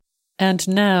And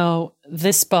now,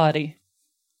 This Body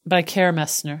by Care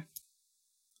Messner.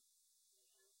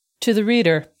 To the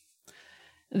reader,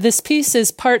 this piece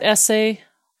is part essay,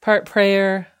 part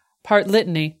prayer, part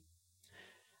litany.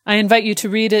 I invite you to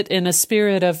read it in a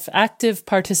spirit of active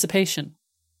participation.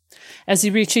 As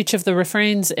you reach each of the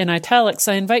refrains in italics,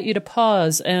 I invite you to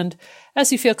pause and,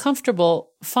 as you feel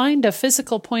comfortable, find a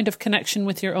physical point of connection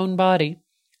with your own body,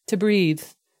 to breathe,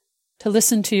 to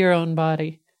listen to your own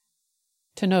body,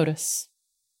 to notice.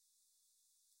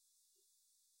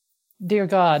 Dear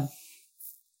God,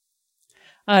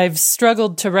 I've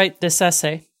struggled to write this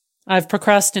essay. I've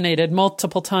procrastinated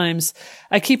multiple times.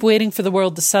 I keep waiting for the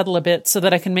world to settle a bit so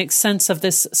that I can make sense of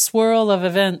this swirl of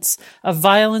events, of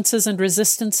violences and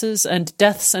resistances, and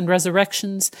deaths and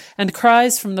resurrections, and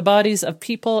cries from the bodies of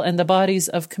people and the bodies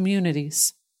of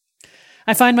communities.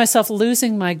 I find myself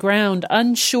losing my ground,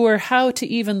 unsure how to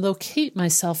even locate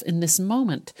myself in this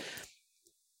moment.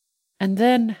 And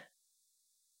then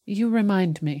you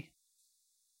remind me.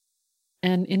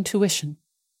 An intuition.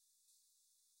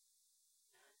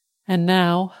 And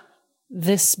now,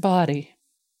 this body.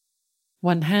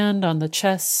 One hand on the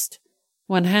chest,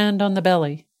 one hand on the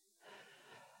belly.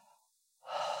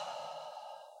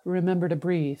 Remember to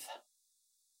breathe.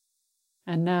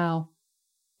 And now,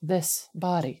 this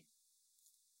body.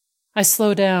 I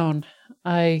slow down.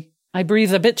 I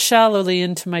breathe a bit shallowly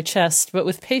into my chest, but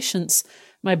with patience,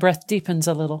 my breath deepens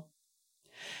a little.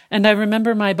 And I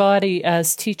remember my body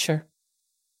as teacher.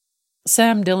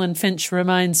 Sam Dillon Finch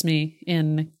reminds me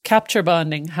in Capture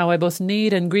Bonding how I both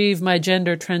need and grieve my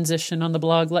gender transition on the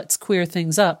blog Let's Queer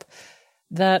Things Up,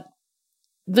 that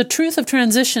the truth of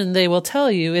transition, they will tell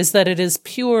you, is that it is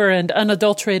pure and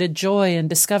unadulterated joy and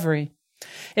discovery.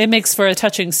 It makes for a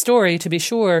touching story, to be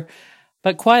sure,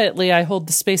 but quietly I hold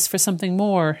the space for something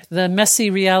more, the messy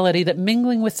reality that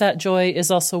mingling with that joy is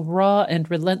also raw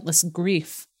and relentless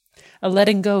grief, a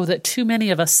letting go that too many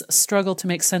of us struggle to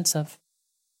make sense of.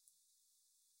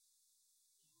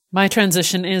 My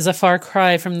transition is a far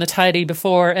cry from the tidy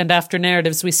before and after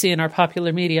narratives we see in our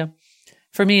popular media.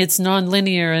 For me, it's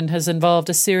non-linear and has involved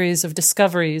a series of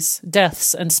discoveries,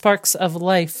 deaths, and sparks of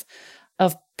life,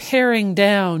 of paring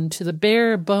down to the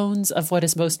bare bones of what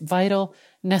is most vital,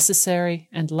 necessary,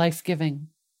 and life-giving.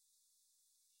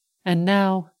 And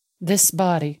now, this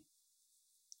body.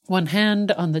 One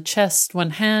hand on the chest, one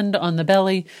hand on the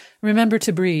belly. Remember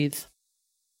to breathe.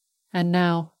 And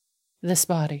now, this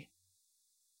body.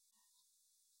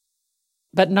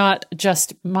 But not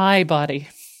just my body.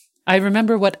 I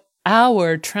remember what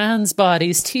our trans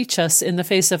bodies teach us in the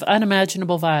face of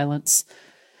unimaginable violence.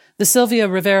 The Sylvia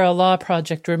Rivera Law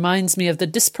Project reminds me of the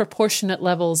disproportionate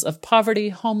levels of poverty,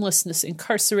 homelessness,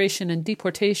 incarceration, and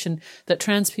deportation that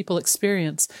trans people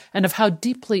experience, and of how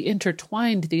deeply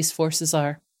intertwined these forces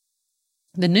are.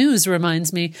 The news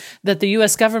reminds me that the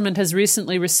U.S. government has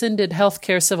recently rescinded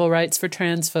healthcare civil rights for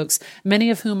trans folks, many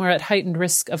of whom are at heightened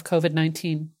risk of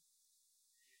COVID-19.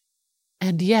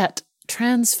 And yet,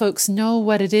 trans folks know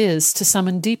what it is to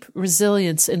summon deep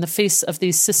resilience in the face of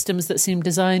these systems that seem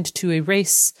designed to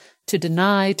erase, to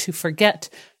deny, to forget,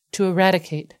 to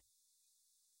eradicate.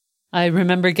 I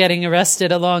remember getting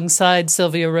arrested alongside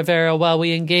Sylvia Rivera while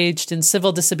we engaged in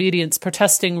civil disobedience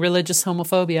protesting religious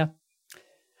homophobia.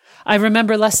 I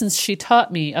remember lessons she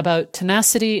taught me about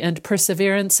tenacity and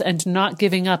perseverance and not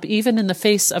giving up even in the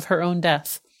face of her own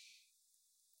death.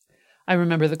 I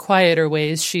remember the quieter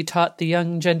ways she taught the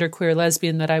young genderqueer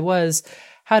lesbian that I was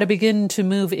how to begin to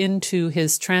move into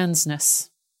his transness.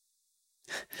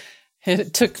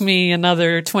 It took me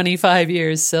another 25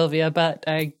 years, Sylvia, but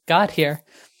I got here.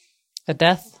 A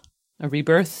death, a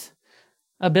rebirth,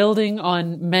 a building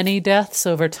on many deaths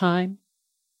over time,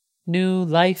 new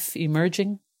life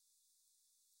emerging.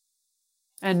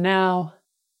 And now,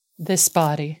 this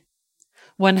body.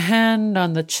 One hand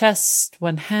on the chest,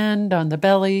 one hand on the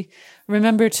belly.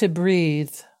 Remember to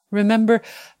breathe. Remember,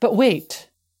 but wait.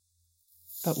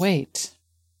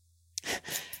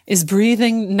 Is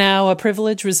breathing now a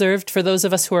privilege reserved for those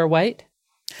of us who are white?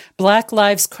 Black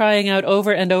lives crying out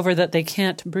over and over that they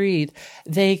can't breathe.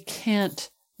 They can't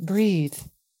breathe.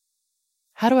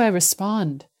 How do I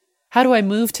respond? How do I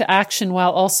move to action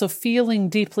while also feeling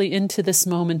deeply into this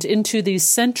moment, into these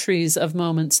centuries of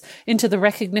moments, into the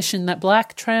recognition that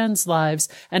Black trans lives,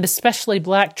 and especially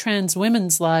Black trans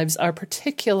women's lives, are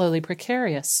particularly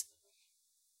precarious?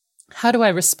 How do I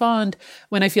respond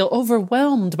when I feel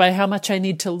overwhelmed by how much I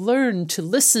need to learn, to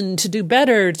listen, to do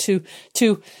better, to...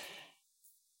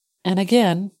 And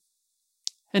again,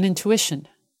 an intuition,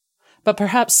 but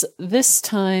perhaps this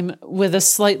time with a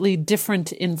slightly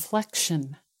different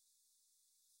inflection.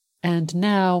 And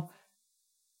now,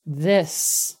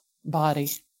 this body.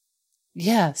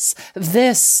 Yes,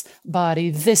 this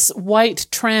body, this white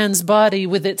trans body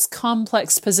with its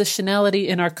complex positionality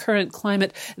in our current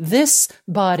climate, this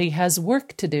body has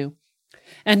work to do.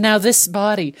 And now this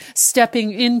body,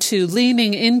 stepping into,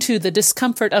 leaning into the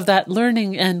discomfort of that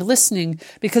learning and listening,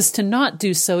 because to not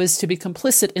do so is to be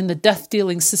complicit in the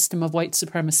death-dealing system of white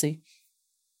supremacy.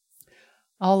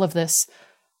 All of this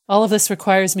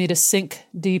requires me to sink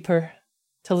deeper,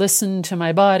 to listen to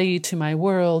my body, to my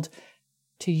world,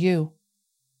 to you.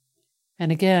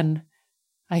 And again,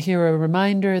 I hear a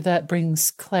reminder that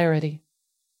brings clarity.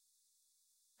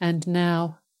 And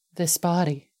now, this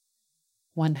body.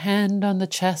 One hand on the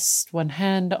chest, one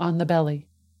hand on the belly.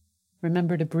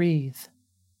 Remember to breathe.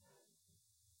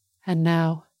 And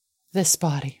now, this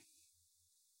body.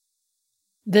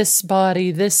 This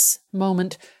body, this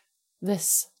moment,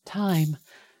 this time.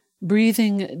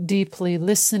 Breathing deeply,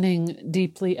 listening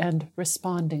deeply, and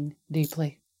responding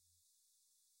deeply.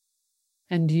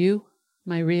 And you,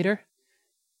 my reader,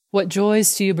 what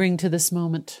joys do you bring to this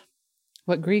moment?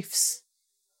 What griefs?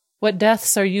 What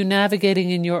deaths are you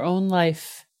navigating in your own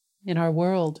life, in our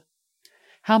world?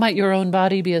 How might your own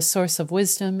body be a source of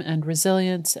wisdom and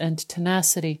resilience and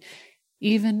tenacity,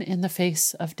 even in the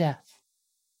face of death?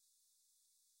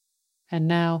 And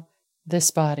now, this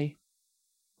body.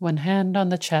 One hand on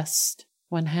the chest,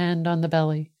 one hand on the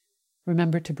belly.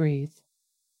 Remember to breathe.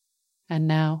 And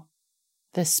now,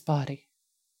 this body.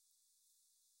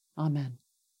 Amen.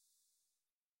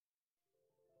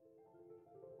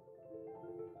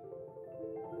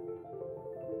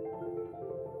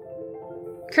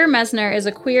 Kerr Messner is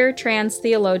a queer trans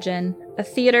theologian, a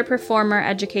theater performer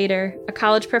educator, a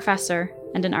college professor,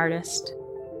 and an artist.